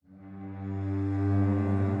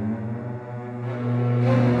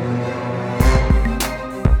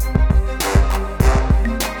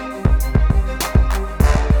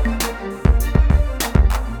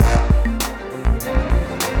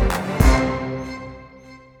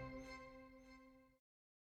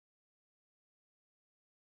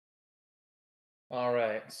All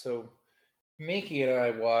right, so Mickey and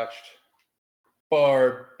I watched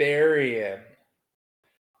Barbarian,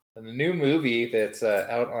 the new movie that's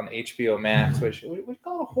out on HBO Max. Which we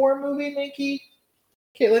call it a horror movie, Mickey.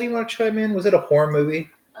 Caitlin, you want to chime in? Was it a horror movie?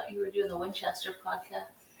 I thought you were doing the Winchester podcast.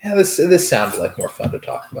 Yeah, this sounded like more fun to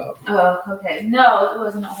talk about. Oh, okay. No, it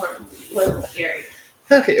wasn't a horror movie. It wasn't scary.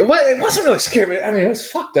 Okay, it wasn't really scary. But, I mean, it was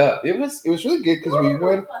fucked up. It was really good because we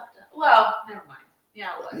went. Well, never mind. Yeah,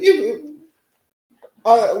 it was.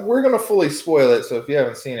 We're gonna fully spoil it, so if you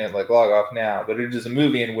haven't seen it, log off now. But it is a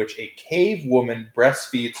movie in which a cave woman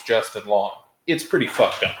breastfeeds Justin Long. It's pretty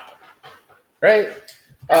fucked up, right?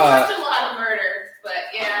 I watched a lot of murders, but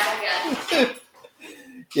yeah, I guess.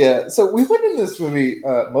 Yeah, so we went in this movie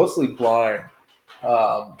mostly blind.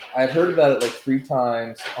 I'd heard about it like 3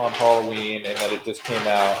 times on Halloween, and that it just came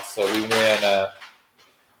out. So we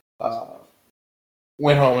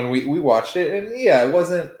went home and we watched it, and yeah, it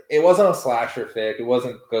wasn't a slasher fic. It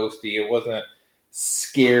wasn't ghosty. It wasn't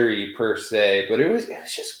scary per se, but it was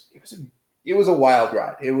a wild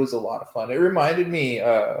ride. It was a lot of fun. It reminded me.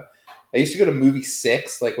 I used to go to Movie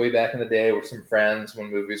 6 like way back in the day with some friends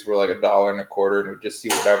when movies were like $1.25, and we'd just see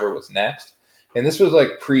whatever was next. And this was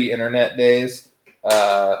like pre-internet days.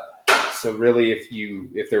 So really,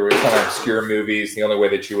 if there were kind of obscure movies, the only way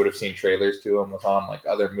that you would have seen trailers to them was on like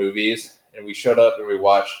other movies. And we showed up and we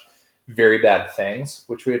watched Very Bad Things,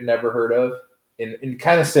 which we had never heard of. And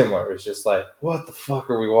kind of similar. It's just like, what the fuck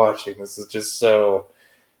are we watching? This is just so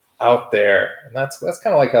out there. And that's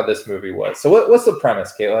kind of like how this movie was. So what's the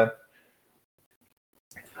premise, Caitlin?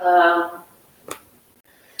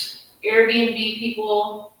 Airbnb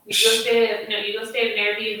people. You go stay at an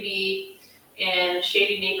Airbnb in a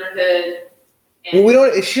shady neighborhood.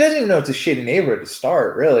 Well, she doesn't even know it's a shady neighborhood to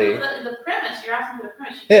start, really. The premise, you're asking for the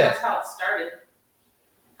premise. She knows how it started.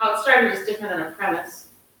 How it started is different than a premise.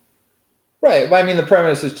 Right. But I mean, the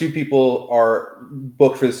premise is 2 people are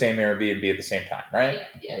booked for the same Airbnb at the same time, right?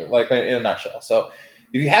 Yeah. Like in a nutshell. So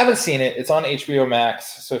if you haven't seen it, it's on HBO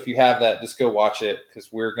Max. So if you have that, just go watch it,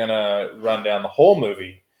 because we're going to run down the whole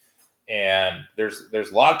movie. And there's a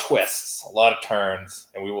lot of twists, a lot of turns,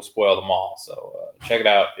 and we will spoil them all. So check it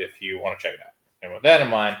out if you want to check it out. And with that in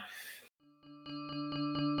mind,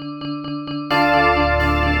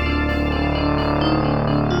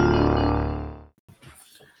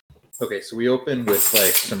 okay, so we open with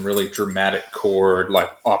like some really dramatic chord, like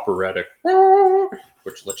operatic,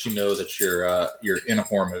 which lets you know that you're in a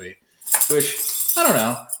horror movie. Which, I don't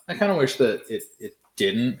know, I kind of wish that it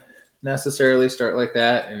didn't necessarily start like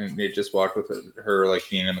that, and it just walked with her like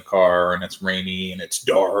being in the car, and it's rainy and it's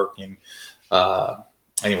dark, and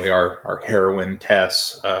anyway, our heroine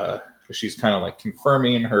Tess, she's kind of like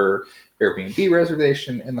confirming her Airbnb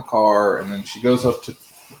reservation in the car, and then she goes up to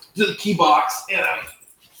the key box and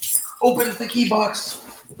opens the key box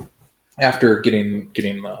after getting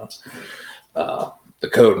the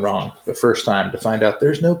code wrong the first time to find out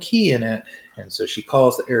there's no key in it. And so she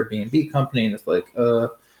calls the Airbnb company and it's like,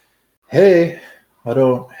 hey, I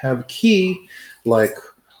don't have a key. Like,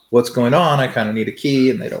 what's going on? I kind of need a key.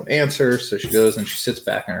 And they don't answer. So she goes and she sits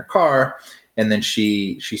back in her car, and then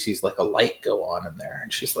she sees like a light go on in there,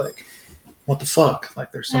 and she's like, what the fuck?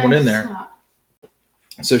 Like, there's someone in there.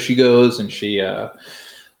 So she goes and she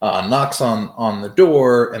knocks on the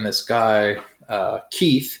door, and this guy,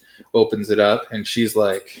 Keith, opens it up, and she's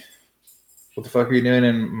like, what the fuck are you doing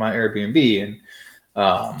in my Airbnb? And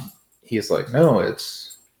he's like, no,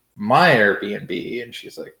 it's my Airbnb. And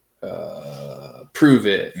she's like, prove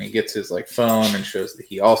it. And he gets his like phone and shows that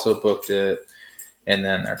he also booked it. And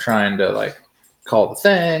then they're trying to like call the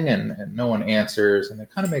thing, and no one answers, and they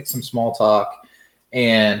kind of make some small talk,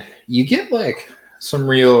 and you get like some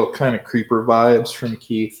real kind of creeper vibes from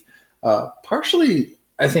Keith. Partially,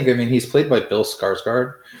 I mean, he's played by Bill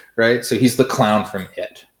Skarsgård, right? So he's the clown from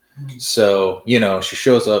It. So, she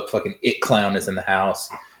shows up, fucking It clown is in the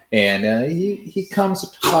house, and he comes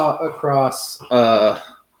across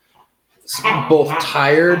both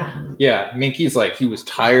tired. Yeah, Minky's like, he was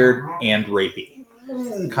tired and rapey,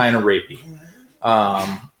 kind of rapey.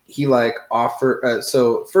 He like offered,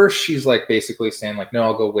 so first she's like basically saying like, no,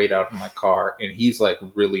 I'll go wait out in my car. And he's like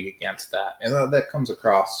really against that. And that comes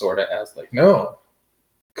across sort of as like, no,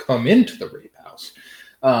 come into the rape house.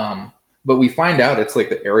 But we find out it's like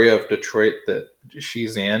the area of Detroit that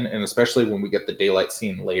she's in. And especially when we get the daylight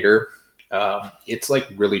scene later, it's like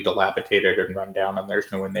really dilapidated and run down, and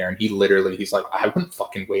there's no one there. And he's like, I wouldn't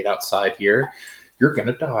fucking wait outside here. You're going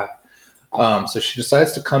to die. So she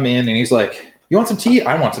decides to come in, and he's like, you want some tea?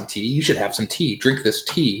 I want some tea. You should have some tea. Drink this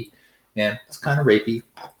tea. And it's kind of rapey.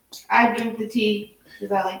 I drink the tea because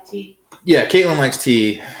I like tea. Yeah, Caitlin likes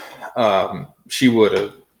tea. she would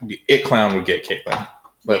have. It Clown would get Caitlin.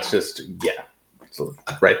 Let's just so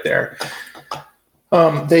right there.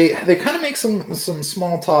 They kind of make some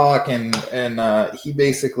small talk, and he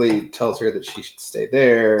basically tells her that she should stay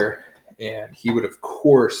there, and he would of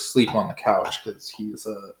course sleep on the couch because he's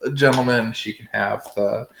a gentleman. She can have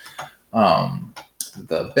the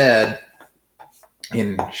bed,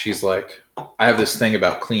 and she's like, I have this thing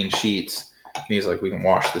about clean sheets. And he's like, we can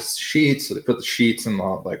wash the sheets. So they put the sheets in the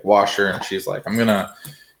like washer, and she's like, I'm gonna,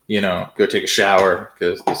 go take a shower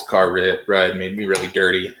because this car ride made me really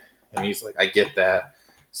dirty. And he's like, I get that.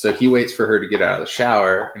 So he waits for her to get out of the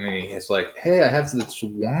shower, and then he's like, hey, I have this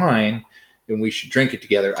wine, and we should drink it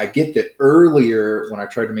together. I get that earlier when I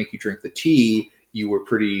tried to make you drink the tea, you were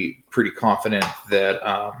pretty confident that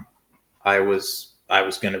I was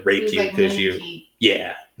going to rape you because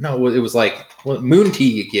No, it was like moon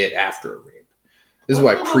tea you get after a rape. This is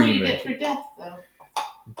why pre-moon. You get for death, though.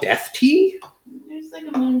 Death tea? There's like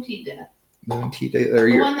a moon tea death. Moon tea day.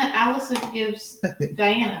 The one that Allison gives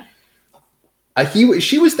Diana.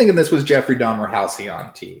 She was thinking this was Jeffrey Dahmer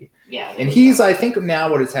Halcyon tea. Yeah. And I think now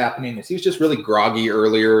what is happening is he was just really groggy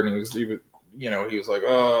earlier, and he was like,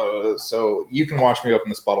 oh, so you can watch me open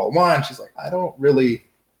this bottle of wine. She's like, I don't really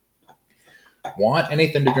want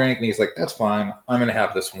anything to drink. And he's like, that's fine. I'm going to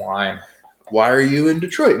have this wine. Why are you in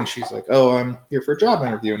Detroit? And she's like, oh, I'm here for a job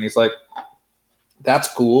interview. And he's like,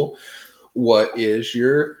 that's cool. What is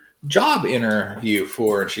your job interview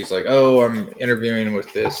for? And she's like, oh, I'm interviewing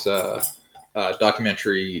with this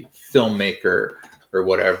documentary filmmaker or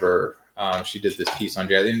whatever. She did this piece on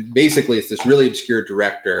jazz. And basically it's this really obscure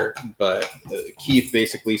director, but Keith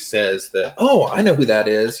basically says that, oh, I know who that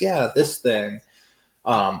is. Yeah, this thing.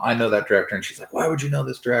 I know that director. And she's like, why would you know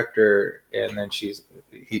this director? And then he's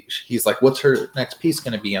like, what's her next piece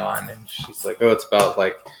going to be on? And she's like, oh, it's about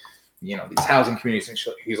like, these housing communities.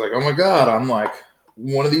 And he's like, oh my God, I'm like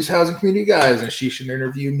one of these housing community guys, and she should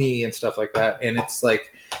interview me and stuff like that. And it's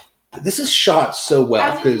like, this is shot so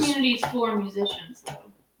well. Housing communities for musicians,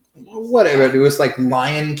 though. Whatever. It was like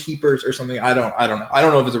Lion Keepers or something. I don't know. I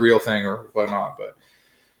don't know if it's a real thing or whatnot, but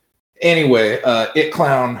anyway, It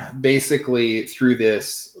Clown basically through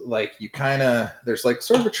this, like there's like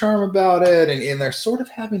sort of a charm about it, and they're sort of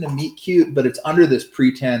having a meet cute, but it's under this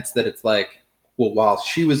pretense that it's like, well, while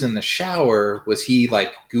she was in the shower, was he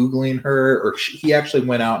like Googling her, or he actually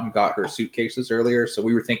went out and got her suitcases earlier? So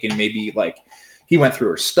we were thinking maybe like he went through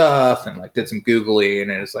her stuff and like did some Googling,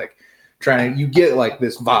 and it's like you get like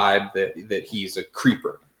this vibe that he's a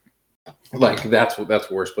creeper. Like that's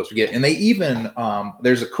what we're supposed to get. And they even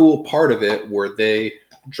there's a cool part of it where they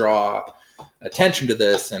draw attention to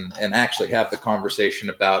this and actually have the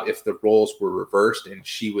conversation about if the roles were reversed and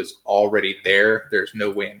she was already there, there's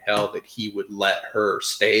no way in hell that he would let her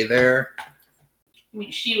stay there. I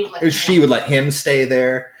mean, she would let him stay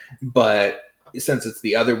there, but since it's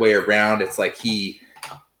the other way around, it's like he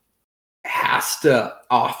has to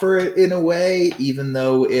offer it in a way, even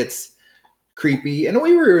though it's creepy. And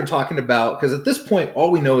we were even talking about, because at this point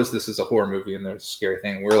all we know is this is a horror movie and there's a scary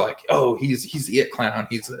thing. We're like, oh, he's the It Clown,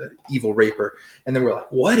 he's an evil raper. And then we're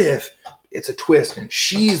like, what if it's a twist and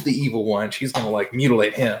she's the evil one, she's gonna like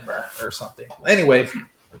mutilate him or something. Anyway,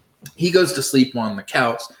 he goes to sleep on the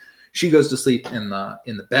couch, she goes to sleep in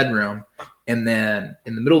the bedroom, and then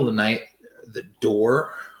in the middle of the night the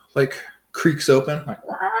door like creaks open, like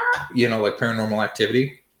like Paranormal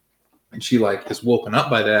Activity, and she like is woken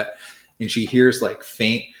up by that. And she hears like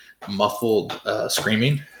faint, muffled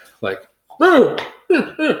screaming, like, oh,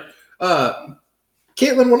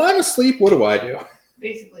 Caitlin, when I'm asleep, what do I do?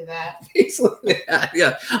 Basically that.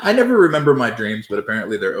 Yeah. I never remember my dreams, but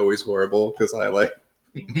apparently they're always horrible because I like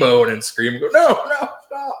moan and scream and go, no,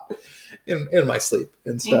 stop, in my sleep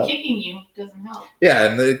and stuff. And kicking you doesn't help.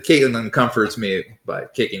 Yeah, and Caitlin comforts me by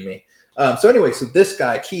kicking me. So anyway, so this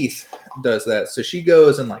guy, Keith, does that. So she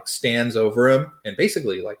goes and like stands over him and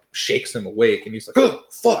basically like shakes him awake. And he's like, oh,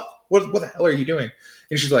 fuck, what the hell are you doing?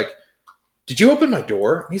 And she's like, did you open my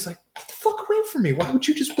door? And he's like, get the fuck away from me. Why would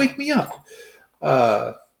you just wake me up?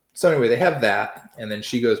 So anyway, they have that. And then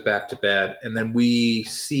she goes back to bed. And then we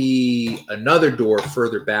see another door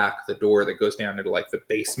further back, the door that goes down into like the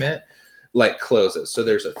basement, like closes. So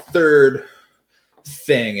there's a third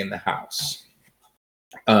thing in the house.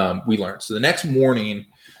 We learned. So the next morning,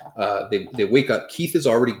 they wake up. Keith is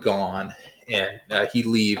already gone, and he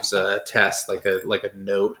leaves Tess like a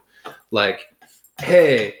note, like,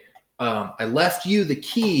 "Hey, I left you the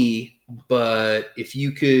key, but if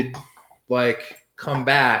you could like come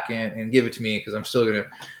back and give it to me, because I'm still gonna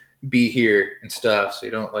be here and stuff, so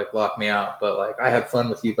you don't like lock me out. But like I had fun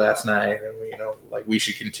with you last night, and like we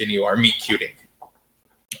should continue our meet cuting."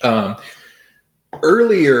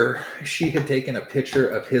 earlier, she had taken a picture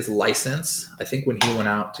of his license, I think when he went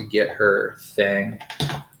out to get her thing.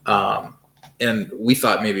 And we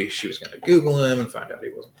thought maybe she was going to Google him and find out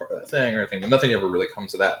he wasn't part of that thing or anything, but nothing ever really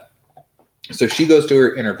comes of that. So she goes to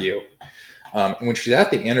her interview. And when she's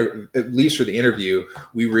at the at least for the interview,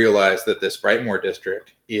 we realized that this Brightmoor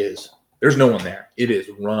district there's no one there. It is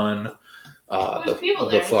run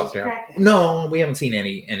the fuck down. No, we haven't seen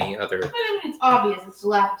any other. But I mean, it's obvious. It's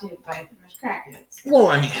dilapidated by there's crackheads. Well,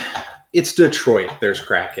 I mean, it's Detroit. There's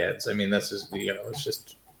crackheads. I mean, this is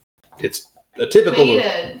it's a typical.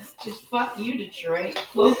 Just fuck you, Detroit.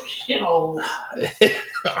 Quote shithole.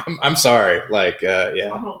 I'm sorry. Like, yeah.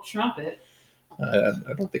 Donald Trumpet. I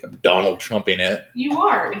don't think I'm Donald Trumping it. You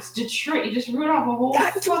are. It's Detroit. You just wrote off a whole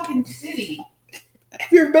fucking city.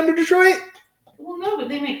 Have you ever been to Detroit? Well, no, but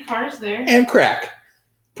they make cars there. And crack.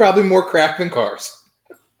 Probably more crack than cars.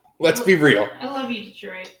 Let's be real. I love you,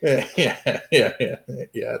 Detroit. Yeah.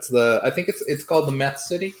 It's I think it's called the Meth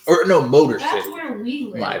City, or no, Motor City. That's where we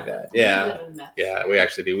live. My bad. Yeah, we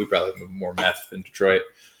actually do. We probably have more meth than Detroit.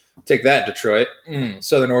 Take that, Detroit.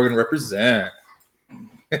 Southern Oregon represent.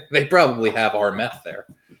 They probably have our meth there.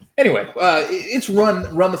 Anyway, it's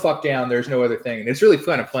run the fuck down. There's no other thing, and it's really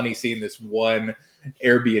kind of funny seeing this one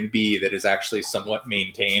Airbnb that is actually somewhat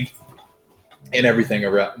maintained, and everything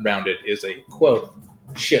around it is a quote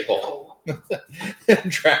shithole.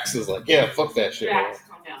 Drax is like, yeah, fuck that shit. Drax,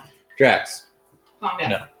 calm down. Drax, calm down.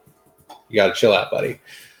 No, you gotta chill out, buddy.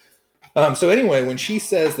 So anyway, when she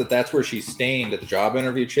says that that's where she's staying at the job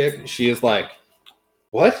interview, chick, she is like,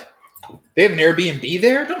 what? They have an Airbnb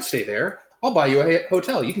there? Don't stay there. I'll buy you a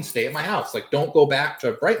hotel. You can stay at my house. Like, don't go back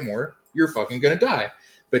to Brightmoor. You're fucking gonna die.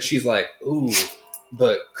 But she's like, ooh,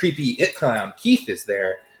 but creepy it clown Keith is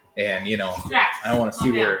there. And, I want to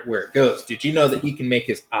see where it goes. Did you know that he can make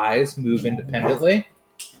his eyes move independently?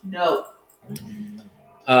 No.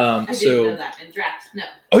 I didn't know that. And Drax, no.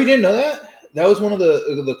 Oh, you didn't know that? That was one of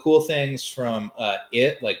the cool things from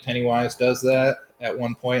It. Like, Pennywise does that at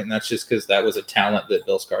one point, and that's just because that was a talent that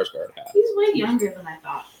Bill Skarsgård had. He's way younger than I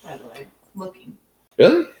thought, by the way, looking.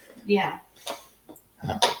 Really? Yeah.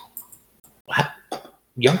 What?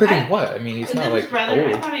 Younger than what? I mean, he's not like brother.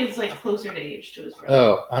 old. I thought he was like closer to age to his brother.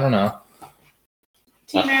 Oh, I don't know.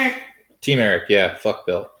 Team Eric. Team Eric, yeah. Fuck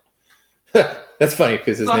Bill. That's funny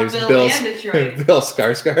because his name's Bill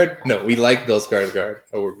Skarsgård. No, we like Bill Skarsgård.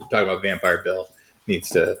 Oh, we're talking about Vampire Bill. Needs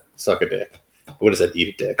to suck a dick. What does that? Eat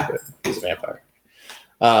a dick, but he's a vampire.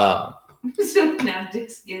 So now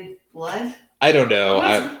dicks give blood? I don't know.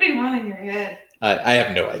 What's going on in your head? I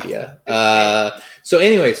have no idea. So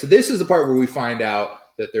anyway, so this is the part where we find out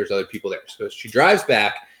that there's other people there. So she drives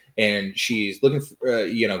back and she's looking for,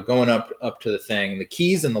 going up to the thing, the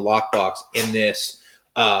keys in the lockbox, in this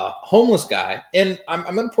homeless guy. And I'm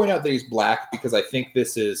going to point out that he's black because I think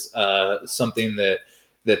this is something that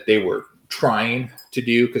they were trying to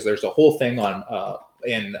do, because there's a whole thing on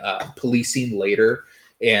in policing later.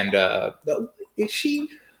 And is she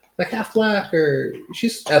like half black, or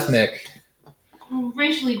she's ethnic?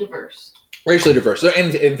 Racially diverse. So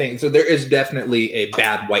anything. So there is definitely a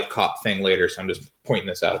bad white cop thing later. So I'm just pointing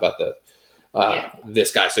this out about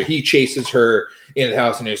this guy. So he chases her into the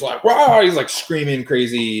house and he's like, wow, he's like screaming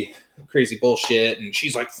crazy bullshit. And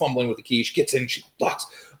she's like fumbling with the key. She gets in, she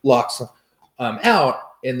locks out.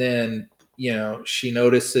 And then, she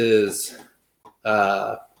notices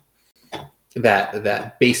that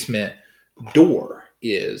basement door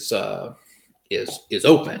is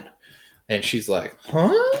open. And she's like,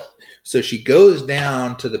 huh? So she goes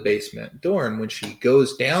down to the basement door. And when she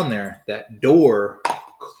goes down there, that door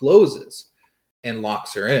closes and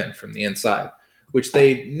locks her in from the inside, which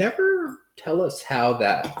they never tell us how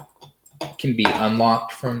that can be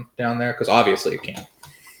unlocked from down there, because obviously it can't.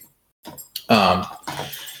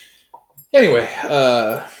 Anyway,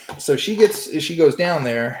 so she goes down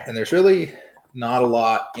there, and there's really not a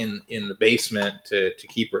lot in the basement to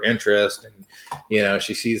keep her interest. And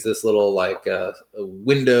she sees this little like a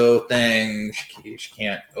window thing. She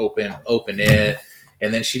can't open it.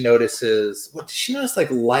 And then she notices, what does she notice? Like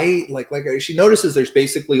light, like she notices there's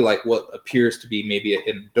basically like what appears to be maybe a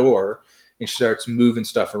hidden door. And she starts moving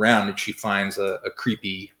stuff around, and she finds a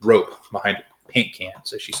creepy rope behind a paint can.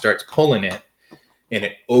 So she starts pulling it, and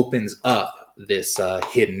it opens up this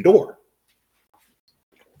hidden door.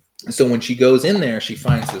 So when she goes in there, she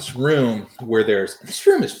finds this room where this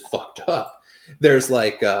room is fucked up. There's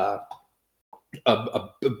like a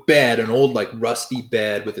bed, an old like rusty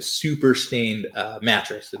bed with a super stained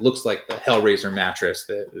mattress. It looks like the Hellraiser mattress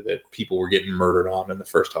that people were getting murdered on in the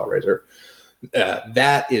first Hellraiser.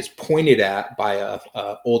 That is pointed at by a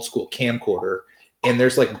old school camcorder, and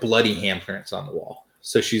there's like bloody handprints on the wall.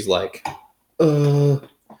 So she's like, I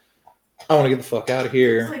want to get the fuck out of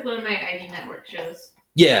here. It's like one of my ID Network shows.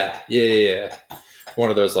 Yeah. One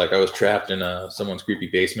of those, like, I was trapped in someone's creepy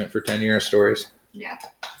basement for 10 years stories. Yeah.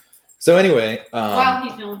 So anyway. While he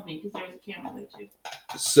filmed me, because there was a camera there too.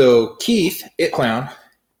 So Keith, It Clown,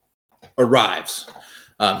 arrives.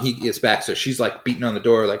 He gets back. So she's like beating on the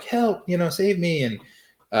door, like, help, save me. And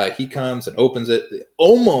he comes and opens it. It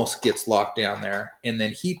almost gets locked down there. And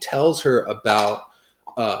then he tells her about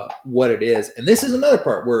what it is. And this is another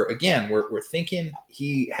part where, again, we're thinking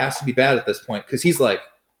he has to be bad at this point, because he's like,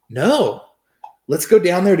 no, let's go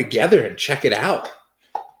down there together and check it out.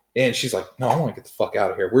 And she's like, no, I want to get the fuck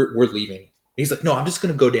out of here. We're leaving. He's like, no, I'm just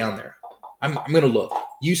going to go down there. I'm going to look.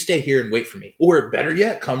 You stay here and wait for me. Or better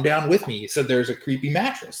yet, come down with me. He said there's a creepy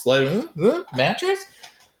mattress. Like, mattress?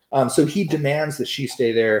 So he demands that she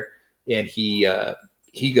stay there, and he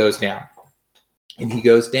goes down. And he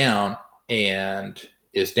goes down and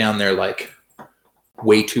is down there like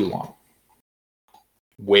way too long.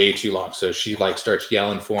 Way too long. So she like starts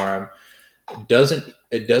yelling for him.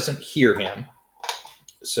 It doesn't hear him.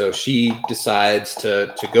 So she decides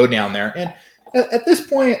to go down there. And at this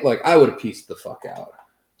point, like, I would have pieced the fuck out.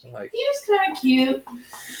 Like, he was kind of cute.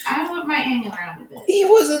 I wouldn't mind hanging around with it. He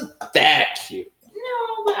wasn't that cute.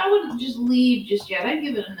 No, but I wouldn't just leave just yet. I'd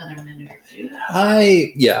give it another minute or two.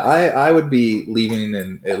 I would be leaving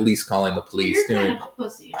and at least calling the police. You're kind of a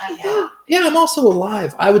pussy. Yeah, I'm also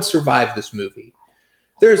alive. I would survive this movie.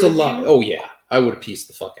 There's Would a lot. you? Oh yeah, I would have pieced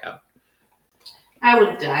the fuck out. I would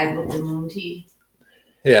have died with the moon tea.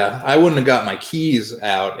 Yeah, I wouldn't have got my keys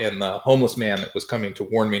out, and the homeless man that was coming to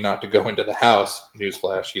warn me not to go into the house,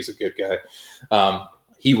 newsflash, he's a good guy,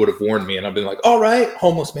 he would have warned me, and I've been like, all right,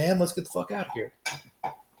 homeless man, let's get the fuck out of here.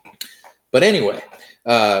 But anyway,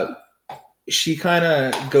 she kind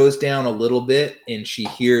of goes down a little bit, and she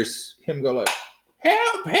hears him go like,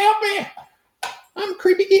 help me, I'm a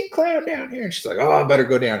creepy geek clown down here. And she's like, oh, I better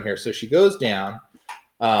go down here. So she goes down.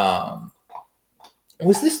 Was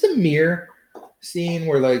this the mirror scene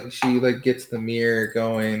where like she like gets the mirror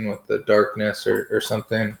going with the darkness or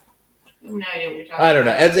something? No idea what you're talking I don't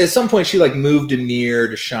know. about. At some point she like moved a mirror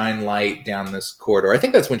to shine light down this corridor. I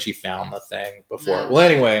think that's when she found the thing before. No. Well,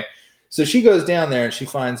 anyway, so she goes down there and she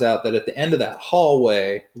finds out that at the end of that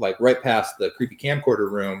hallway, like right past the creepy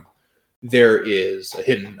camcorder room, there is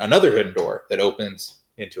another hidden door that opens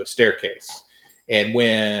into a staircase. And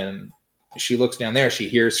when she looks down there, she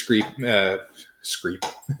hears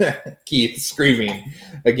Keith screaming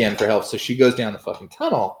again for help. So she goes down the fucking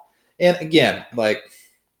tunnel. And again, like,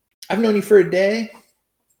 I've known you for a day.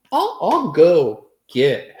 I'll go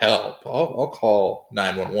get help. I'll call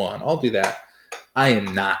 911. I'll do that. I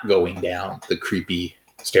am not going down the creepy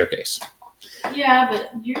staircase. Yeah,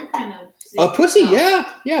 but you're kind of A pussy,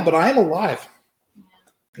 yeah, but I am alive.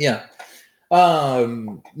 Yeah.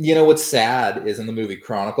 You know what's sad is in the movie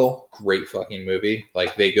Chronicle, great fucking movie.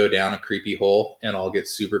 Like they go down a creepy hole and I'll get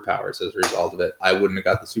superpowers as a result of it. I wouldn't have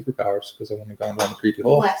got the superpowers because I wouldn't have gone down the creepy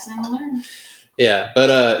hole. Lesson learned. Yeah,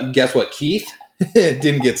 but guess what? Keith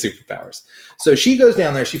didn't get superpowers. So she goes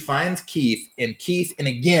down there, she finds Keith, and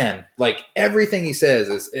again, like everything he says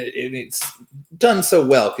is it's done so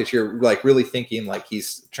well because you're like really thinking like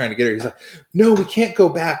he's trying to get her. He's like, no, we can't go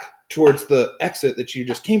back towards the exit that you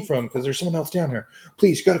just came from because there's someone else down here.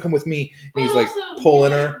 Please, you got to come with me. And he's like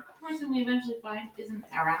pulling her. The person we eventually find isn't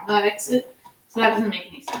around that exit, so that doesn't make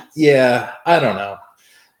any sense. Yeah, I don't know.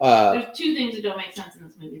 There's two things that don't make sense in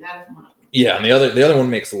this movie. That is one of them. Yeah, and the other one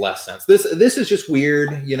makes less sense. This is just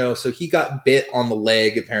weird, you know. So he got bit on the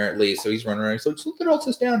leg apparently. So he's running around. He's like, so what else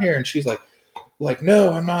is down here? And she's like,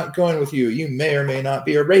 no, I'm not going with you. You may or may not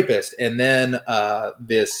be a rapist. And then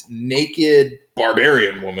this naked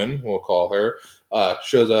barbarian woman, we'll call her,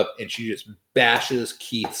 shows up and she just bashes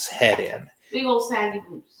Keith's head in. Big old saggy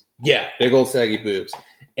boobs. Yeah, big old saggy boobs.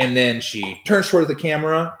 And then she turns toward the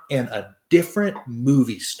camera and a different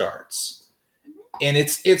movie starts. And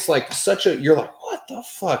it's like you're like, what the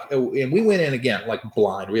fuck? And we went in again, like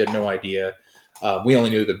blind. We had no idea. We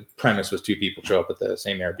only knew the premise was two people show up at the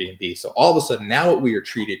same Airbnb. So all of a sudden, now what we are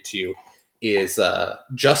treated to is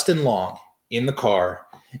Justin Long in the car,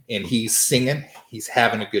 and he's singing. He's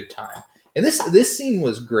having a good time. And this scene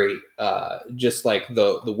was great. Just like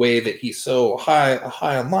the way that he's so high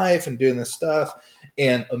on life and doing this stuff.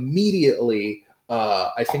 And immediately,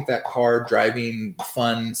 I think that car driving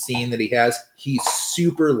fun scene that he has, he's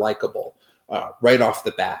super likable right off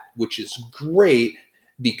the bat, which is great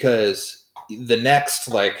because the next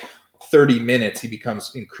like 30 minutes he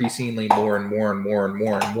becomes increasingly more and more and more and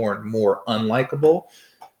more and more and more unlikable.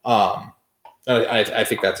 I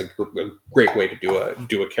think that's a great way to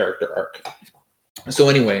do a character arc. So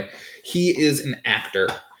anyway, he is an actor.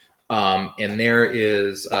 And there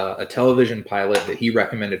is a television pilot that he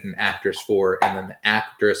recommended an actress for, and then the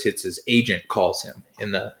actress his agent calls him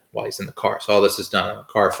while he's in the car. So all this is done on a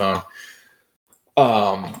car phone.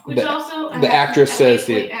 Which also the actress says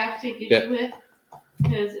I have to get you with,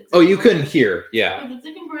 because you couldn't hear, yeah, because it's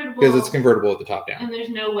a convertible. Because it's convertible with the top down, and there's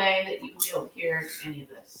no way that you can be able to hear any of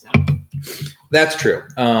this. So. That's true.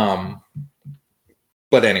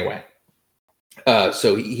 But anyway,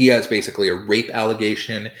 so he has basically a rape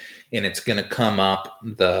allegation, and it's going to come up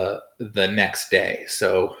the next day.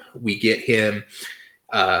 So we get him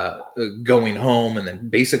going home, and then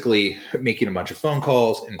basically making a bunch of phone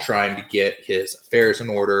calls and trying to get his affairs in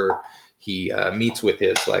order. He meets with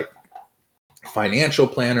his financial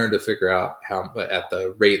planner to figure out how, at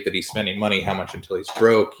the rate that he's spending money, how much until he's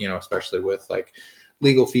broke, especially with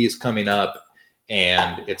legal fees coming up.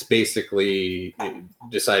 And it's basically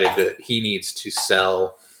decided that he needs to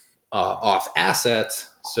sell off assets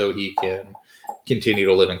so he can continue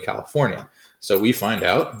to live in California. So we find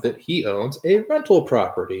out that he owns a rental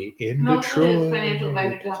property in Detroit. His financial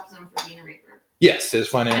advisor drops him for being a raper. Yes, his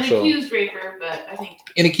financial... An accused raper, but I think...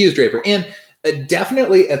 An accused raper. And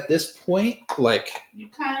definitely at this point, you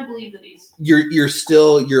kind of believe that he's...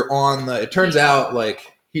 You're on the... It turns out,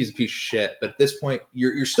 he's a piece of shit, but at this point,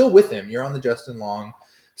 you're still with him. You're on the Justin Long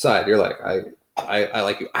side. You're like, I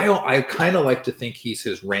like you. I kind of like to think he's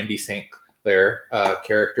his Randy St. Clair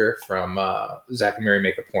character from Zack and Mary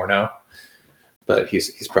Make a Porno, but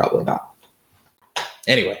he's probably not.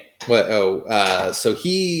 Anyway, so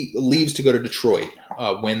he leaves to go to Detroit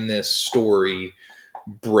when this story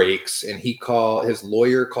breaks, and his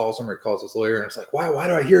lawyer calls him, or calls his lawyer, and it's like, why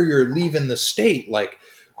do I hear you're leaving the state?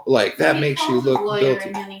 That makes you look guilty.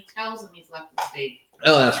 And then he tells him he's left the state.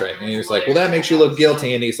 Oh, that's right. And he was like, well, that makes you look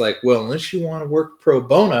guilty. And he's like, well, unless you want to work pro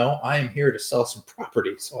bono, I am here to sell some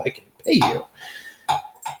property so I can pay you.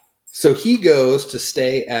 So he goes to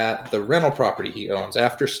stay at the rental property he owns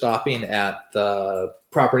after stopping at the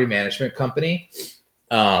property management company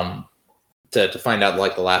to find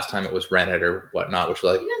out the last time it was rented or whatnot, which he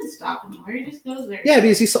doesn't stop anywhere. He just goes there. Yeah,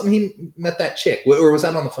 because he met that chick. Or was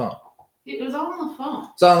that on the phone? It was all on the phone.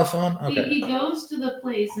 It's all on the phone? Okay. He goes to the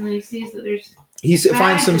place and then he sees that there's... He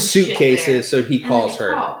finds some suitcases, so he calls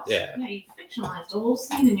her. Yeah. You fictionalized the whole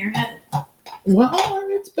scene in your head. Well,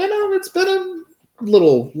 it's been a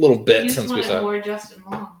little bit since we saw it. More Justin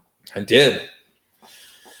Long. I did.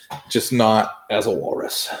 Just not as a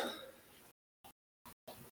walrus.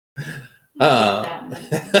 No,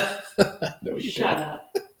 Shut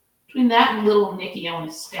up. Between that and Little Nicky, I want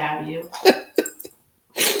to stab you.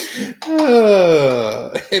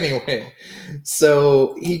 Anyway,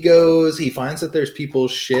 so he finds that there's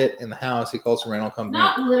people's shit in the house. He calls the rental company.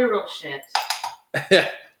 Not literal shit.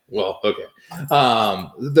 Well, okay.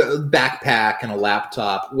 The backpack and a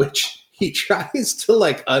laptop, which he tries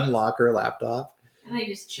to unlock her laptop. And they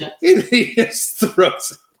just chuck. And he just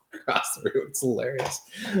throws it across the room. It's hilarious.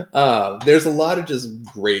 There's a lot of just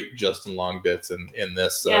great Justin Long bits in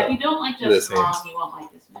this. Yeah, if you don't like Justin Long, you won't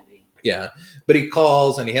like this movie. Yeah, but he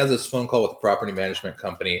calls and he has this phone call with the property management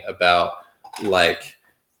company about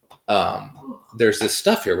there's this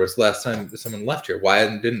stuff here. What's the last time someone left here?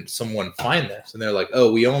 Why didn't someone find this? And they're like,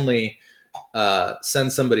 oh, we only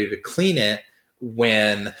send somebody to clean it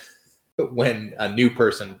when a new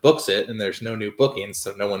person books it, and there's no new bookings,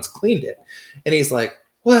 so no one's cleaned it. And he's like,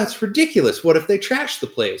 well, that's ridiculous. What if they trashed the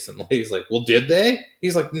place? And the lady's like, well, did they?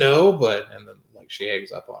 He's like, no, but, and then she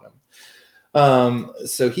hangs up on him.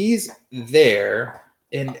 So he's there,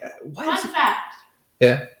 and fun fact.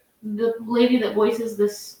 Yeah. The lady that voices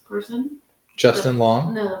this person, Justin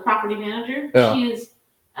Long. No, the property manager. Oh. She is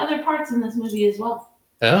other parts in this movie as well.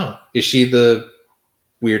 Oh, is she the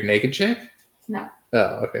weird naked chick? No.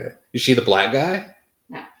 Oh, okay. Is she the black guy?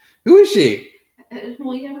 No. Who is she?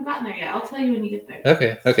 Well, you haven't gotten there yet. I'll tell you when you get there.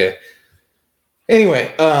 Okay.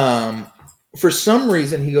 Anyway, for some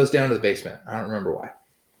reason he goes down to the basement. I don't remember why.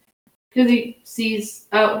 Because he sees,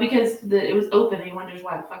 because it was open. He wonders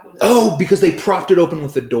why the fuck it was open. Oh, because they propped it open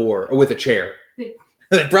with a chair.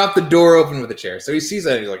 They propped the door open with a chair. So he sees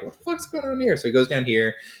that. And he's like, what the fuck's going on here? So he goes down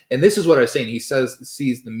here. And this is what I was saying. He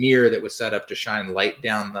sees the mirror that was set up to shine light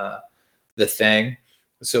down the thing.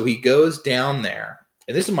 So he goes down there.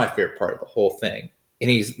 And this is my favorite part of the whole thing. And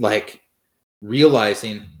he's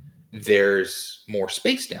realizing there's more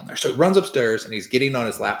space down there. So he runs upstairs and he's getting on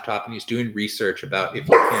his laptop and he's doing research about if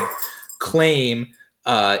you can claim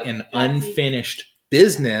an unfinished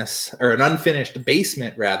business or an unfinished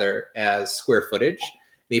basement rather as square footage.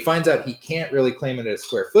 he finds out he can't really claim it as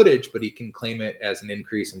square footage, but he can claim it as an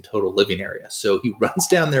increase in total living area. So he runs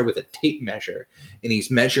down there with a tape measure, and he's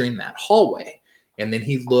measuring that hallway. And then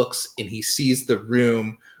he looks and he sees the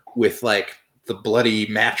room with like the bloody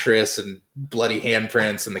mattress and bloody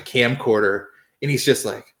handprints and the camcorder. And he's just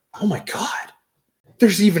like, oh my God,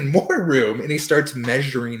 there's even more room. And he starts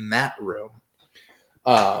measuring that room.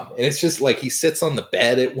 And it's just like he sits on the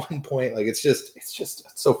bed at one point. Like it's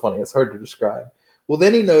so funny. It's hard to describe. Well,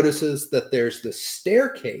 then he notices that there's this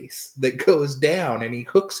staircase that goes down, and he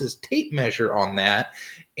hooks his tape measure on that,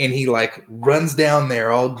 and he like runs down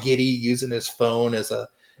there all giddy, using his phone as a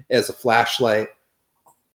flashlight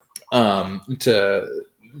to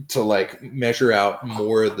like measure out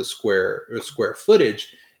more of the square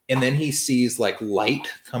footage. And then he sees like light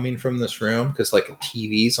coming from this room because like a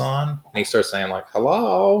TV's on, and he starts saying like,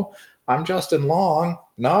 "Hello, I'm Justin Long,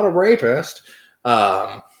 not a rapist."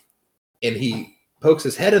 And he pokes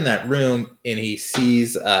his head in that room, and he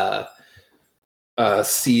sees that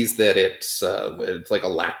it's like a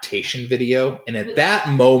lactation video. And at that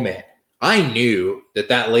moment, I knew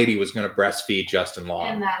that lady was going to breastfeed Justin Long.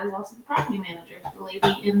 And that is also the property manager, the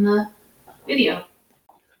lady in the video.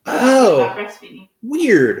 Oh, breastfeeding.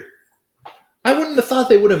 Weird. I wouldn't have thought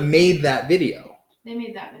they would have made that video. They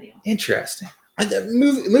made that video. Interesting. The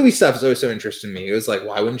movie stuff is always so interesting to me. It was like,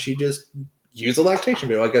 why wouldn't she just use a lactation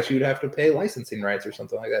video? I guess you would have to pay licensing rights or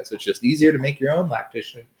something like that. So it's just easier to make your own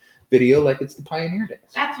lactation video, like it's the pioneer days.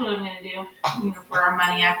 That's what I'm going to do, for our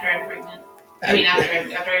money after I'm pregnant. I mean,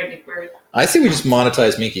 after I give birth. I say we just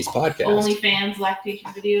monetize Mickey's podcast. OnlyFans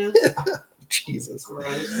lactation videos. Jesus.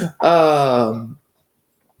 Gross.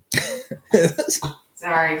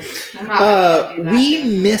 Sorry. I'm not gonna do that.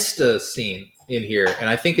 We missed a scene in here, and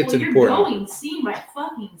I think it's important. You're going scene by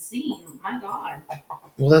fucking scene. My God.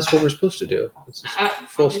 Well, that's what we're supposed to do. It's a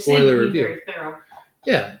full spoiler review. Very thorough.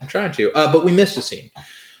 Yeah, I'm trying to. But we missed a scene.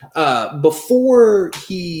 Before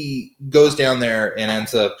he goes down there and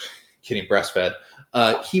ends up getting breastfed,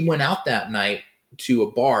 he went out that night to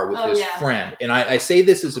a bar with his friend. And I say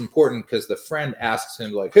this is important because the friend asks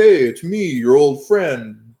him, like, "Hey, it's me, your old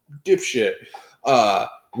friend, dipshit.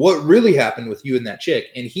 What really happened with you and that chick?"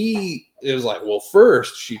 And he is like, "Well,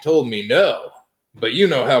 first she told me no, but you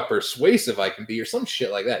know how persuasive I can be," or some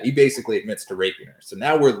shit like that. He basically admits to raping her. So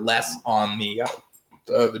now we're less on the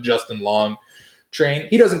Justin Long train.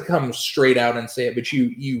 He doesn't come straight out and say it, but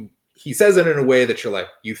he says it in a way that you're like,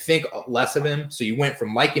 you think less of him. So you went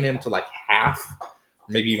from liking him to like half,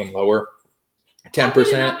 maybe even lower,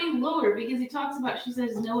 10%. Not be lower because he talks about she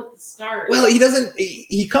says no at the start. Well, he doesn't.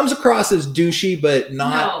 He comes across as douchey, but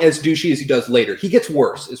not as douchey as he does later. He gets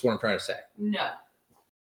worse, is what I'm trying to say. No.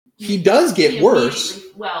 He does get worse.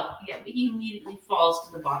 Well, yeah, but he immediately falls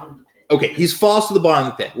to the bottom of the pit. Okay, he falls to the bottom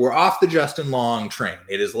of the pit. We're off the Justin Long train.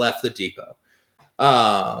 It has left the depot.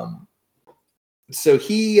 So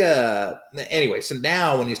he, anyway, so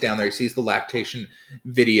now when he's down there, he sees the lactation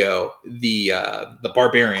video, the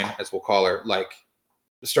Barbarian, as we'll call her, like,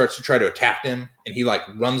 starts to try to attack him, and he like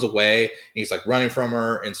runs away, and he's like running from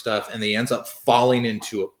her and stuff, and he ends up falling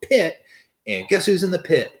into a pit, and guess who's in the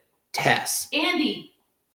pit? Tess. Andy.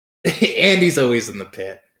 Andy's always in the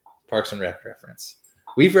pit. Parks and Rec reference.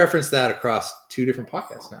 We've referenced that across 2 different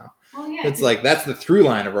podcasts now. Oh, yeah. It's like, that's the through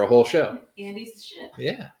line of our whole show. Andy's the shit.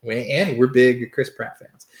 Yeah. Andy, we're big Chris Pratt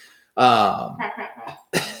fans. Pratt.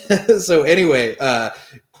 So anyway,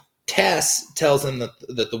 Tess tells him that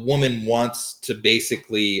the woman wants to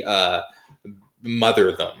basically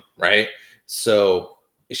mother them, right? So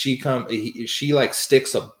she like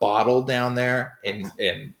sticks a bottle down there, and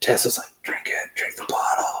Tess is like, drink the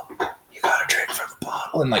bottle. You gotta drink from the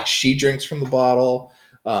bottle. And like she drinks from the bottle,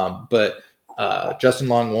 but Justin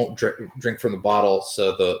Long won't drink from the bottle,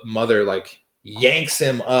 so the mother like yanks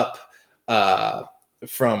him up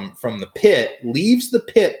from the pit, leaves the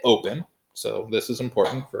pit open. So this is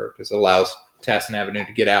important because it allows Tess an avenue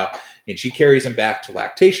to get out, and she carries him back to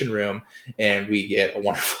lactation room, and we get a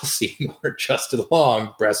wonderful scene where Justin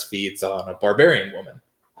Long breastfeeds on a Barbarian woman.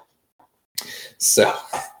 So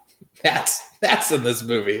that's in this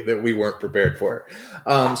movie that we weren't prepared for.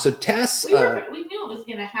 So Tess, we knew it was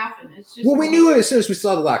going to happen. It's just we knew it as soon as we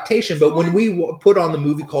saw the lactation, but when we put on the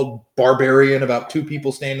movie called Barbarian about 2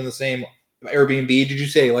 people staying in the same Airbnb, did you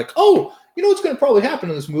say like, oh, you know what's going to probably happen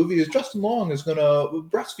in this movie is Justin Long is going to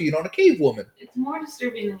breastfeed on a cave woman? It's more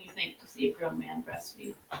disturbing than you think to see a grown man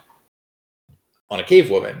breastfeed. On a cave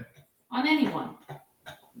woman? On anyone.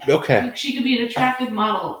 Okay. She could be an attractive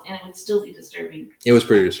model, and it would still be disturbing. It was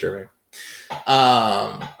pretty disturbing.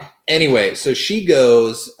 Anyway, so she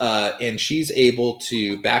goes and she's able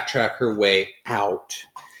to backtrack her way out.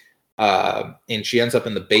 And she ends up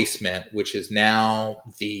in the basement, which is now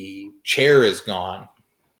the chair is gone.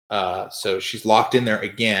 So she's locked in there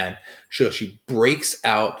again. So she breaks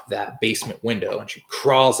out that basement window and she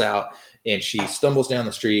crawls out and she stumbles down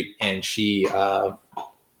the street and she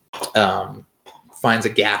finds a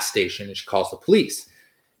gas station and she calls the police.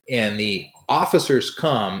 And the officers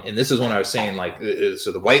come, and this is when I was saying, like,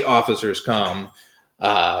 so the white officers come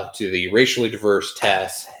to the racially diverse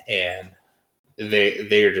test, and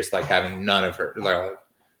they are just like having none of her. They're like,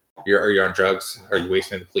 are you on drugs? Are you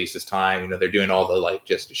wasting the police's time? You know, they're doing all the like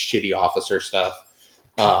just shitty officer stuff.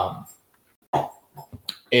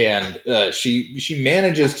 And she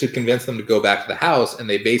manages to convince them to go back to the house, and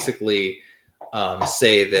they basically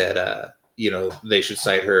say that they should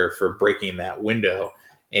cite her for breaking that window,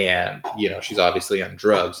 and she's obviously on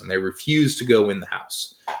drugs, and they refuse to go in the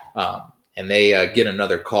house. And they get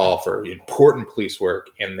another call for important police work,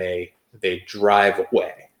 and they drive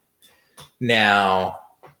away. Now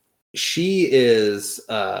she is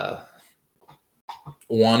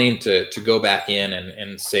wanting to go back in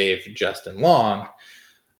and save Justin Long.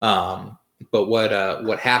 But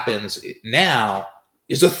what happens now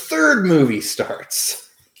is a third movie starts.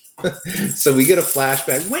 So we get a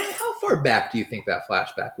flashback. How far back do you think that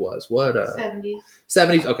flashback was? 70s.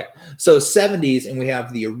 70s. Okay. So 70s, and we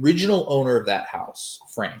have the original owner of that house,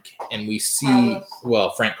 Frank, and we see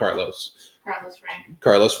Carlos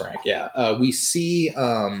Frank. Yeah. We see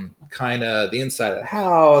kind of the inside of the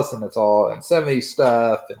house, and it's all in 70s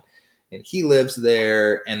stuff, and he lives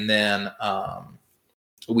there, and then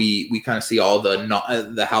we kind of see all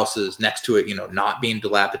the houses next to it, not being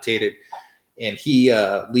dilapidated. And he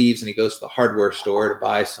leaves and he goes to the hardware store to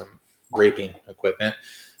buy some raping equipment.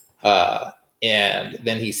 And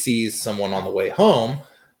then he sees someone on the way home,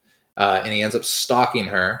 and he ends up stalking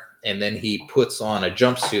her. And then he puts on a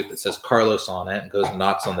jumpsuit that says Carlos on it and goes and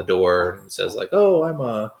knocks on the door and says, like, oh,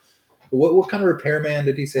 I'm what kind of repairman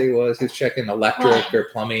did he say he was? He was checking electric or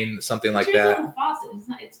plumbing, something like that.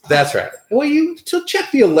 That's right. Well, you to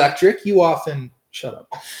check the electric, you often shut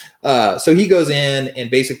up. So he goes in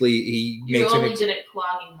and basically he makes only good at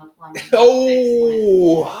clogging the plumbing.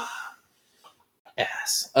 Oh,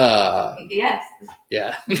 yes. Yes.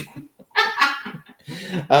 Yeah.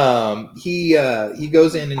 He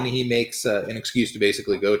goes in and he makes an excuse to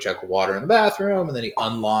basically go check the water in the bathroom, and then he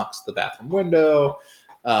unlocks the bathroom window.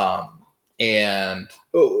 And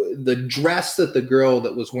the dress that the girl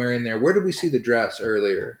that was wearing there, where did we see the dress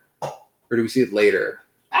earlier? Or did we see it later?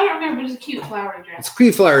 I don't remember. It's a cute flowery dress. It's a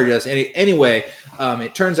cute flowery dress. Anyway,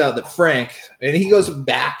 it turns out that Frank, and he goes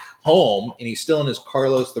back home, and he's still in his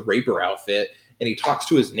Carlos the Raper outfit, and he talks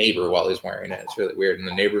to his neighbor while he's wearing it. It's really weird. And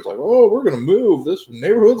the neighbor's like, oh, we're going to move. This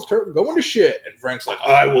neighborhood's going to shit. And Frank's like,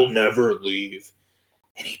 I will never leave.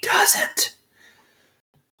 And he doesn't.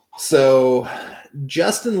 So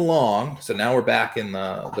Justin Long, so now we're back in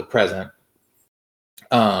the present,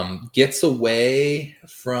 gets away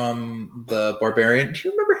from the Barbarian. Do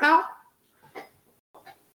you remember how?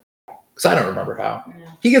 Because I don't remember how. No.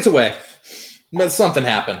 He gets away, but something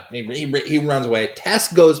happened. He runs away.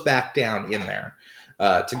 Tess goes back down in there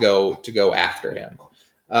to go after him.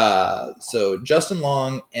 So Justin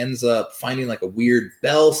Long ends up finding like a weird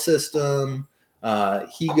bell system.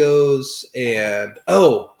 He goes and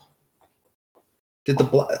did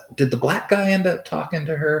the black guy end up talking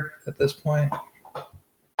to her at this point?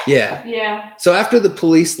 Yeah. Yeah. So after the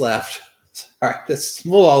police left, all right, this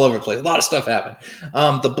is all over the place. A lot of stuff happened.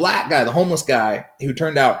 The black guy, the homeless guy, who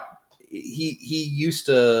turned out he used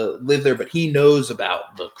to live there, but he knows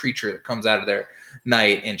about the creature that comes out of there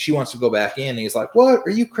night, and she wants to go back in. And he's like, "What?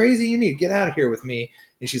 Are you crazy? You need to get out of here with me."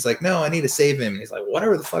 And she's like, "No, I need to save him." And he's like,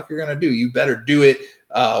 "Whatever the fuck you're gonna do, you better do it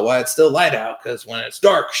while it's still light out, because when it's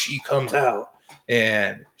dark, she comes out."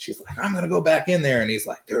 And she's like, "I'm gonna go back in there." And he's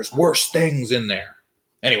like, "There's worse things in there."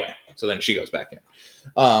 Anyway, so then she goes back in.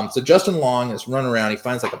 So Justin Long is running around. He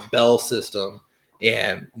finds like a bell system.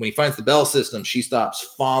 And when he finds the bell system, she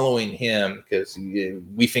stops following him because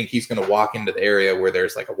we think he's going to walk into the area where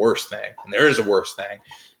there's like a worse thing. And there is a worse thing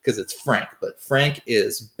because it's Frank. But Frank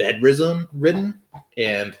is bedridden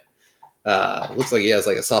and looks like he has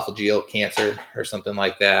like esophageal cancer or something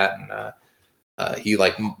like that. And he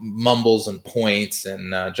like mumbles and points.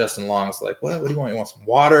 And Justin Long's like, what do you want? You want some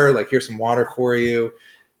water? Like, here's some water for you.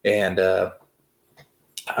 And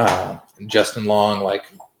Justin Long like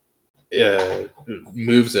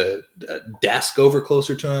moves a desk over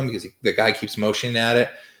closer to him because the guy keeps motioning at it,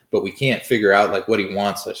 but we can't figure out like what he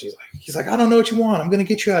wants. So he's like, "I don't know what you want. I'm going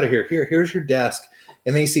to get you out of here. Here's your desk."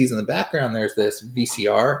 And then he sees in the background there's this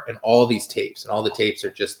VCR and all these tapes, and all the tapes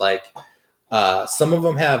are just like Some of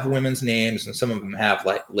them have women's names, and some of them have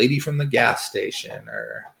like "Lady from the Gas Station"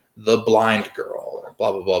 or "The Blind Girl" or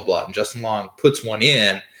blah blah blah blah. And Justin Long puts one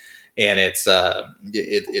in, and it's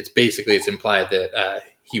basically it's implied that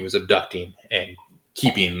he was abducting and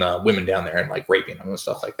keeping women down there and like raping them and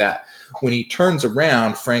stuff like that. When he turns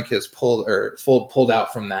around, Frank has pulled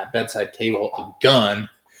out from that bedside table a gun,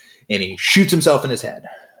 and he shoots himself in his head.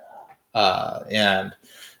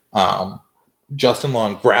 Justin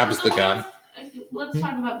Long grabs the gun. Let's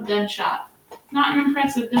talk about the gunshot. Not an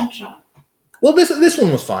impressive gunshot. Well, this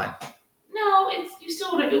one was fine. No, you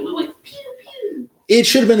still would have. It went pew pew. It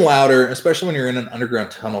should have been louder, especially when you're in an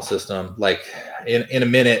underground tunnel system. Like in a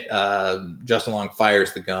minute, Justin Long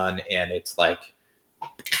fires the gun, and it's like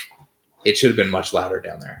it should have been much louder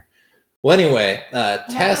down there. Well, anyway, Tess. Not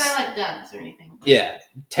that I like guns or anything. Yeah,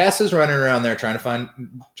 Tess is running around there trying to find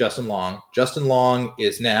Justin Long. Justin Long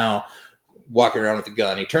is now walking around with a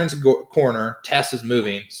gun. He turns a corner. Tess is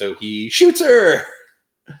moving, so he shoots her.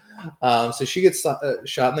 So she gets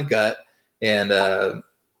shot in the gut, and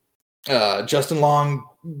Justin Long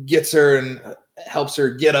gets her and helps her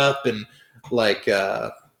get up, and like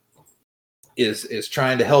is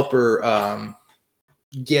trying to help her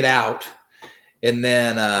get out. And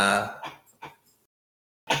then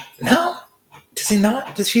no, does he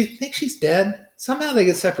not? Does she think she's dead? Somehow they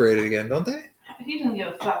get separated again, don't they? He doesn't give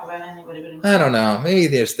a fuck about anybody but himself. I don't know. Maybe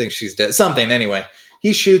they just think she's dead. Something. Anyway,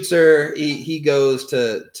 he shoots her. He goes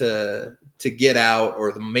to get out,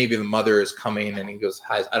 or maybe the mother is coming, and he goes,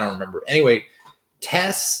 "Hi." I don't remember. Anyway,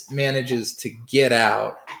 Tess manages to get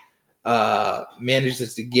out.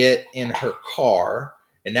 Manages to get in her car,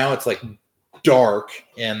 and now it's like dark,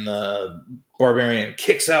 and the Barbarian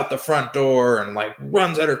kicks out the front door and like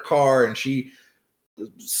runs at her car, and she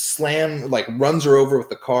runs her over with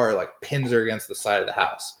the car, like pins her against the side of the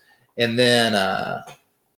house. And then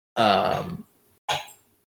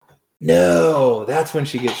no, that's when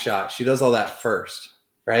she gets shot. She does all that first,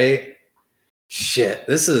 right? Shit,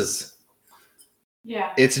 this is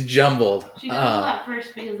it's jumbled. She does all that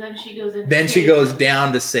first because then she goes in. Then she goes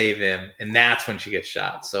down to save him, and that's when she gets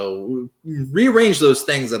shot. So rearrange those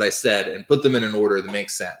things that I said and put them in an order that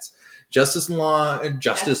makes sense. Justice Long.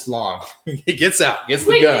 He gets out, gets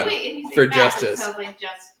the gun for Justice. Like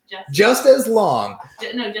Justice Long.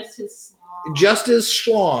 Justice Long. Justice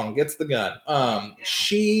Schlong gets the gun.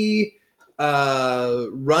 She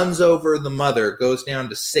runs over the mother, goes down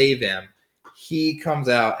to save him. He comes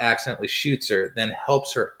out, accidentally shoots her, then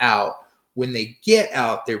helps her out. When they get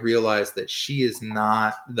out, they realize that she is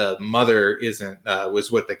not, the mother isn't,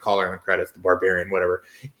 was what they call her in the credits, the Barbarian, whatever,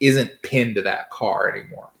 isn't pinned to that car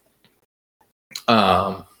anymore.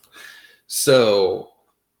 So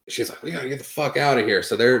she's like, we gotta get the fuck out of here.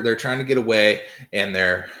 So they're trying to get away, and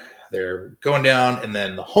they're going down, and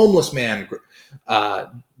then the homeless man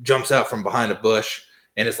jumps out from behind a bush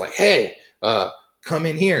and is like, hey, come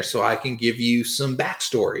in here so I can give you some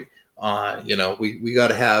backstory. We got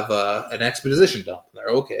to have an exposition dump. They're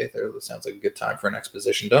okay. That sounds like a good time for an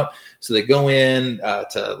exposition dump. So they go in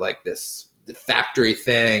to like the factory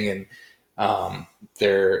thing, and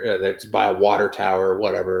they're by a water tower or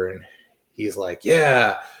whatever. And he's like,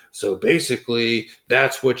 yeah. So basically,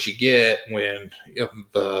 that's what you get when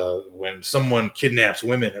someone kidnaps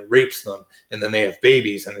women and rapes them, and then they have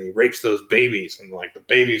babies, and he rapes those babies, and like the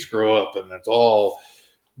babies grow up, and it's all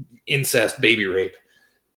incest baby rape.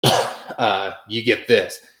 You get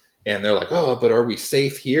this. And they're like, oh, but are we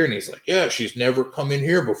safe here? And he's like, yeah, she's never come in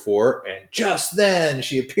here before. And just then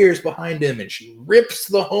she appears behind him, and she rips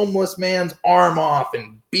the homeless man's arm off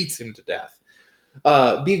and beats him to death.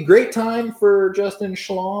 Be a great time for Justin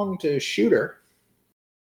Schlong to shoot her,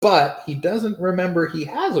 but he doesn't remember he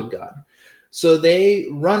has a gun. So they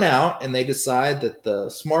run out, and they decide that the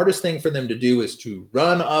smartest thing for them to do is to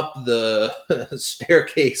run up the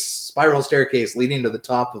spiral staircase leading to the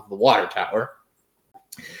top of the water tower.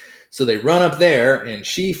 So they run up there, and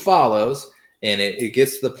she follows, and it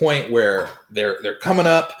gets to the point where they're coming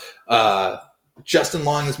up. Justin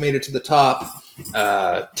Long has made it to the top.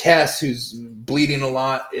 Tess, who's bleeding a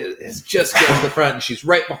lot, is just getting to the front, and she's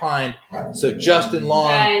right behind. So Justin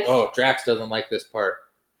Long, Drax doesn't like this part.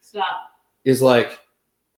 Stop. Is like,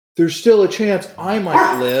 there's still a chance I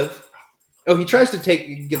might live. Oh, he tries to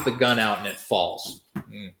get the gun out, and it falls.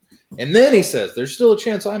 And then he says, there's still a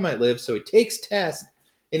chance I might live. So he takes Tess,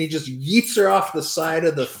 and he just yeets her off the side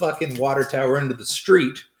of the fucking water tower into the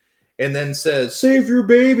street, and then says, save your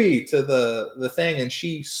baby to the thing, and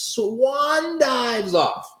she swan dives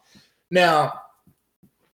off. Now,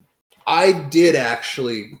 I did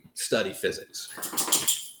actually study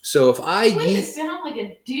physics. So if I sound like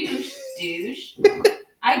a douche.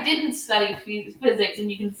 I I didn't study physics, and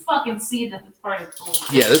you can fucking see that this part is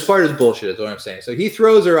bullshit. Yeah, this part is bullshit, is what I'm saying. So he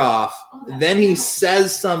throws her off. Then he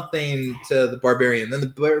says something to the barbarian. Then the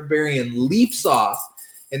barbarian leaps off,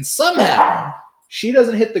 and somehow she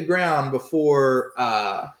doesn't hit the ground before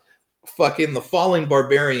fucking the falling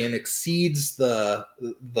barbarian exceeds the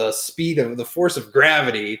speed of the force of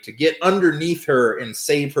gravity to get underneath her and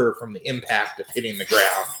save her from the impact of hitting the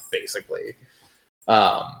ground, basically.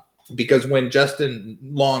 Because when Justin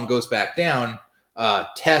Long goes back down,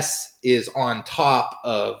 Tess is on top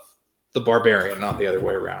of the barbarian, not the other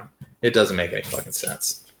way around. It doesn't make any fucking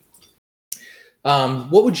sense.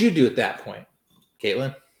 What would you do at that point,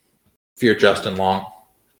 Caitlin? If you're Justin Long?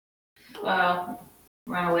 Run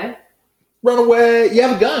away. Run away. You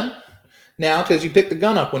have a gun now because you picked the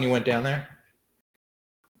gun up when you went down there.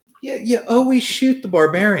 Yeah, you always shoot the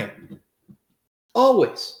barbarian.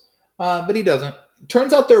 Always. But he doesn't.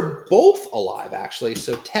 Turns out they're both alive, actually.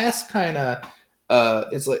 So Tess kind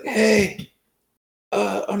of is like, hey,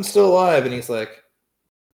 I'm still alive. And he's like,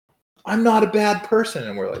 I'm not a bad person.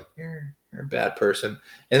 And we're like, you're a bad person.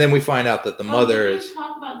 And then we find out that the mother is... Did you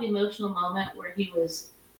talk about the emotional moment where he was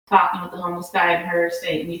talking with the homeless guy in her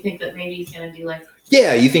state, and you think that maybe he's going to do like...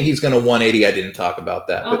 Yeah, you think he's going to 180. I didn't talk about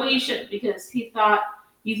that. Oh, well, you should, because he thought...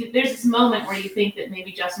 there's this moment where you think that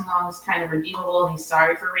maybe Justin Long is kind of redeemable and he's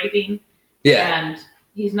sorry for raping. Yeah. And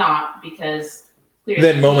he's not, because clearly...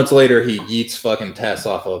 Then moments later, he yeets fucking Tess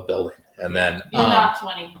off of a building. And then... You're not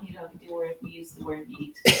 20. You don't use the word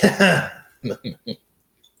yeet.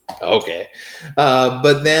 Okay.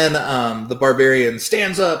 But then the barbarian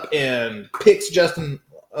stands up and picks Justin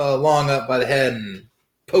Long up by the head and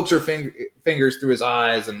pokes her fingers through his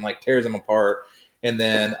eyes and like tears him apart. And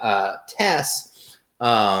then Tess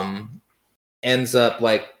ends up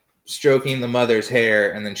like stroking the mother's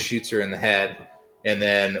hair and then shoots her in the head. And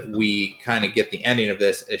then we kind of get the ending of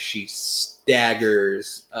this as she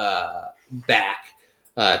staggers back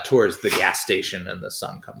towards the gas station and the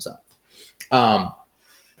sun comes up.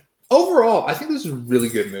 Overall, I think this is a really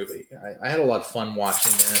good movie. I had a lot of fun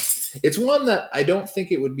watching this. It's one that I don't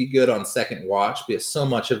think it would be good on second watch because so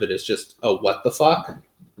much of it is just, oh, what the fuck,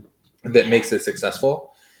 that makes it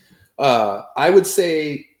successful. I would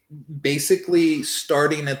say basically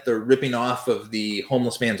starting at the ripping off of the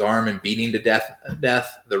homeless man's arm and beating to death,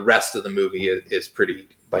 the rest of the movie is pretty,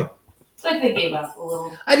 like... It's like they gave up a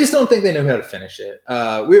little. I just don't think they know how to finish it.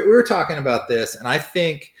 We were talking about this, and I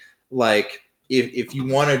think, like... If you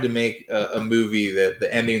wanted to make a movie that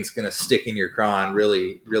the ending's going to stick in your craw and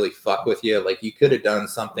really, really fuck with you, like you could have done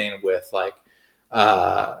something with like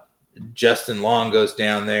Justin Long goes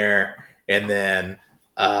down there and then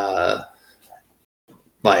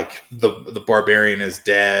like the barbarian is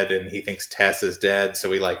dead and he thinks Tess is dead. So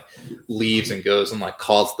he like leaves and goes and like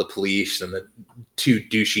calls the police and the two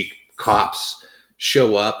douchey cops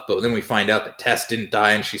show up. But then we find out that Tess didn't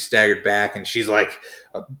die and she staggered back and she's like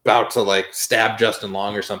about to like stab Justin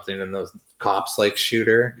Long or something and those cops like shoot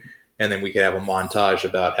her. And then we could have a montage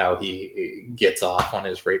about how he gets off on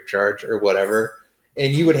his rape charge or whatever.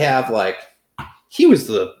 And you would have like, he was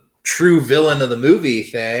the true villain of the movie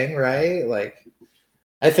thing, right? Like,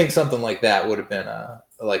 I think something like that would have been a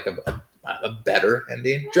better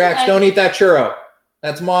ending. Drax, don't eat that churro.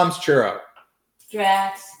 That's mom's churro.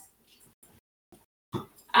 Drax.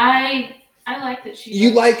 I like that she...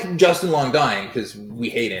 You like Justin Long dying because we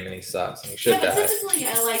hate him and he sucks and he should die. Typically,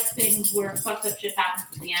 I like things where fucked up shit happens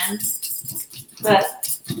at the end.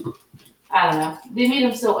 But, I don't know. They made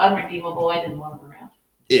him so unredeemable, I didn't want him around.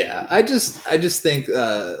 Yeah, I just think...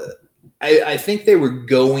 I think they were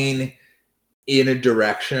going in a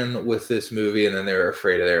direction with this movie and then they were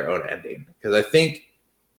afraid of their own ending. Because I think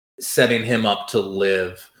setting him up to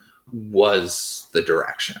live was the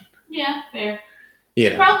direction. Yeah, fair.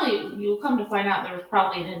 Yeah. Probably, you'll come to find out there was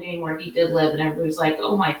probably an ending where he did live and everybody was like,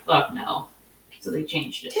 oh my fuck, no. So they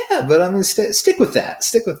changed it. Yeah, but I mean, stick with that.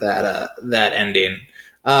 Stick with that ending.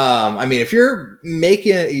 I mean, if you're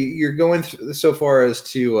going so far as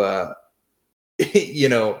to,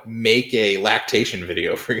 make a lactation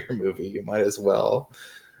video for your movie, you might as well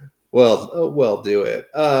do it.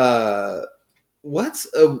 What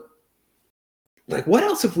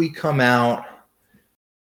else have we come out?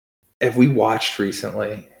 Have we watched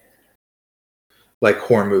recently, like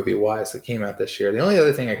horror movie wise, that came out this year? The only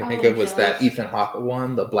other thing I can think of was that Ethan Hawke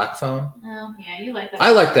one, The Black Phone. Oh, yeah, you like that. I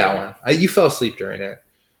like that one. You fell asleep during it.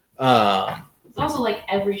 It's also like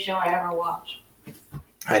every show I ever watch.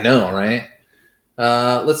 I know, right?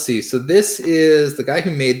 Let's see. So this is the guy who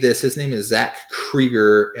made this. His name is Zach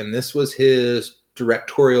Krieger, and this was his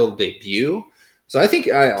directorial debut. So I think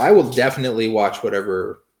I will definitely watch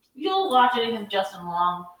whatever You'll watch anything Justin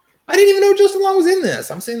Long. I didn't even know Justin Long was in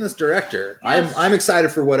this. I'm seeing this director. Yes. I'm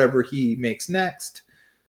excited for whatever he makes next.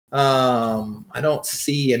 I don't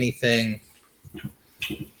see anything.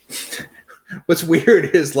 What's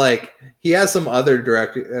weird is like he has some other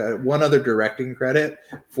one other directing credit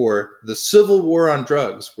for The Civil War on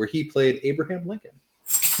Drugs, where he played Abraham Lincoln.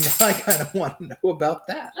 Now I kind of want to know about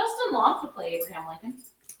that. Justin Long could play Abraham Lincoln.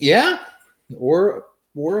 Yeah, or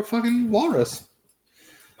a fucking walrus.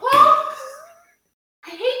 Well, I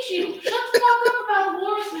hate you. Shut the fuck up about a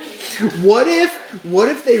walrus movie. What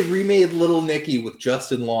if they remade Little Nicky with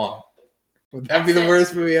Justin Long? Would that be the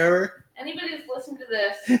worst movie ever? Anybody who's listened to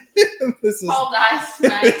this, Paul dies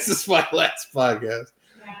tonight. This is my last podcast.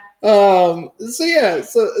 Yeah.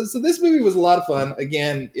 So this movie was a lot of fun.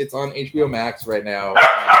 Again, it's on HBO Max right now.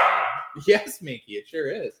 Yes, Minky, it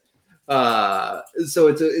sure is. So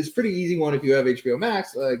it's pretty easy one if you have HBO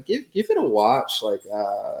Max. Give it a watch. Like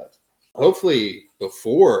hopefully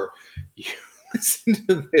before you listen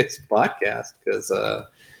to this podcast, because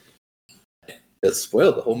it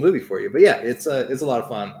spoiled the whole movie for you. But yeah, it's a lot of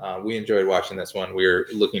fun. We enjoyed watching this one. We're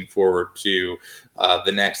looking forward to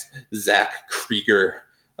the next Zach Krieger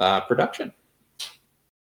production.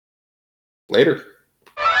 Later.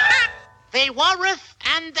 The Walrus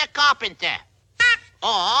and the Carpenter,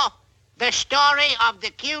 or the story of the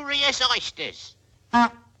curious oysters.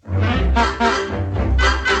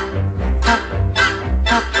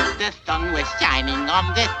 The sun was shining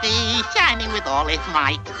on the sea, shining with all its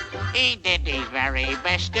might. He did his very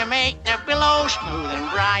best to make the billows smooth and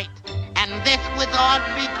bright. And this was odd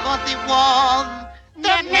because it was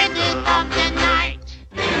the middle of the night.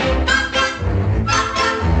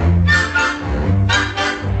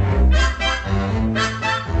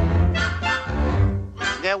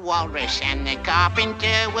 The walrus and the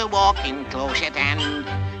carpenter were walking close at hand.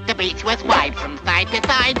 The beach was wide from side to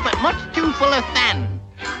side, but much too full of sand.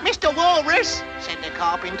 Mr. Walrus, said the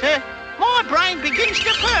carpenter, my brain begins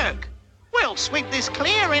to perk. We'll sweep this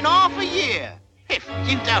clear in half a year, if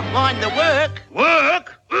you don't mind the work.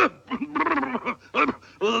 Work?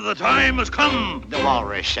 The time has come, The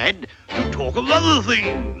walrus said, to talk of other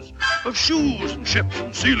things, of shoes and ships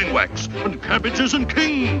and sealing wax and cabbages and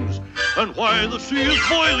kings, and why the sea is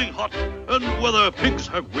boiling hot and whether pigs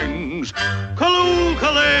have wings. Callooh,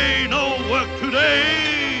 Calais, no work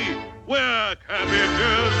today, we're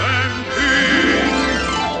cabbages and kings.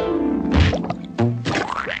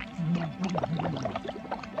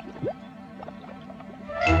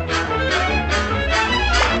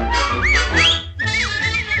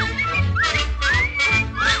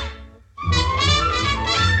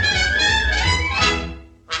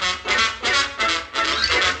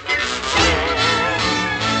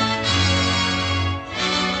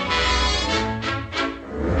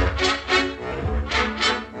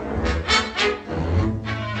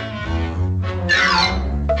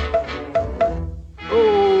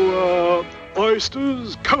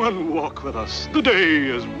 Oysters, come and walk with us. The day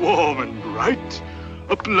is warm and bright.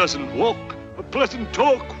 A pleasant walk, a pleasant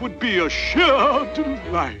talk would be a sheer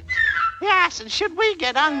delight. yes, and should we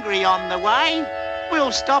get hungry on the way,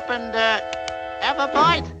 we'll stop and have a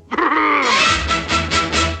bite.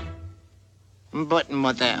 But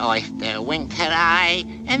Mother Oyster winked her eye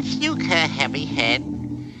and shook her heavy head.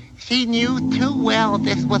 She knew too well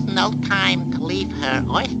this was no time to leave her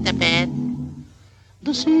oyster bed.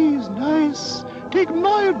 The sea's nice. Take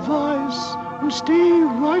my advice and stay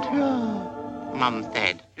right here, Mum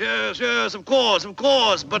said. Yes, of course,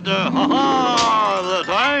 but the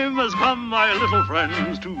time has come, my little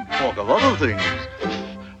friends, to talk of other things,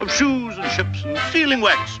 of shoes and ships and sealing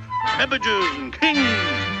wax, cabbages and kings,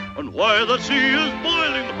 and why the sea is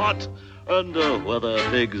boiling hot, and whether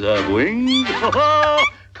pigs have wings.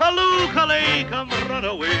 Callooh, Calais, come run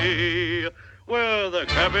away, where the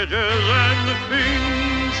cabbages and the kings.